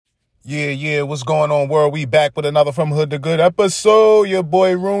Yeah, what's going on, world? We back with another From Hood to Good episode. Your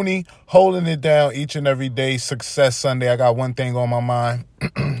boy Rooney holding it down each and every day. Success Sunday. I got one thing on my mind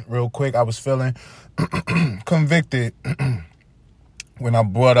real quick. I was feeling convicted when I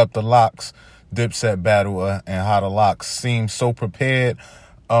brought up the Lox Dipset battle and how the Lox seemed so prepared.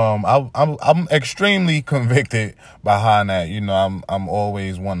 I'm extremely convicted behind that. You know, I'm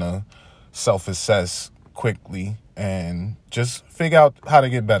always want to self-assess quickly and just figure out how to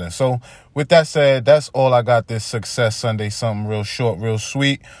get better. So with that said, that's all I got this Success Sunday. Something real short, real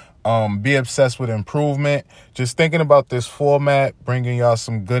sweet. Be obsessed with improvement. Just thinking about this format, bringing y'all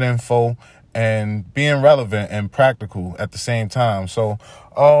some good info and being relevant and practical at the same time. So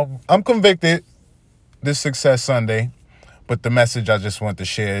I'm convicted this Success Sunday, but the message I just want to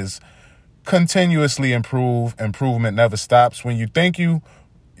share is continuously improve. Improvement never stops. When you think you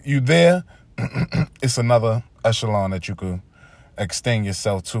there, it's another echelon that you could extend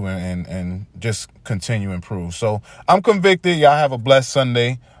yourself to and just continue to improve. So I'm convicted. Y'all have a blessed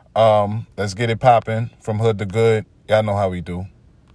Sunday. Let's get it popping from hood to good. Y'all know how we do.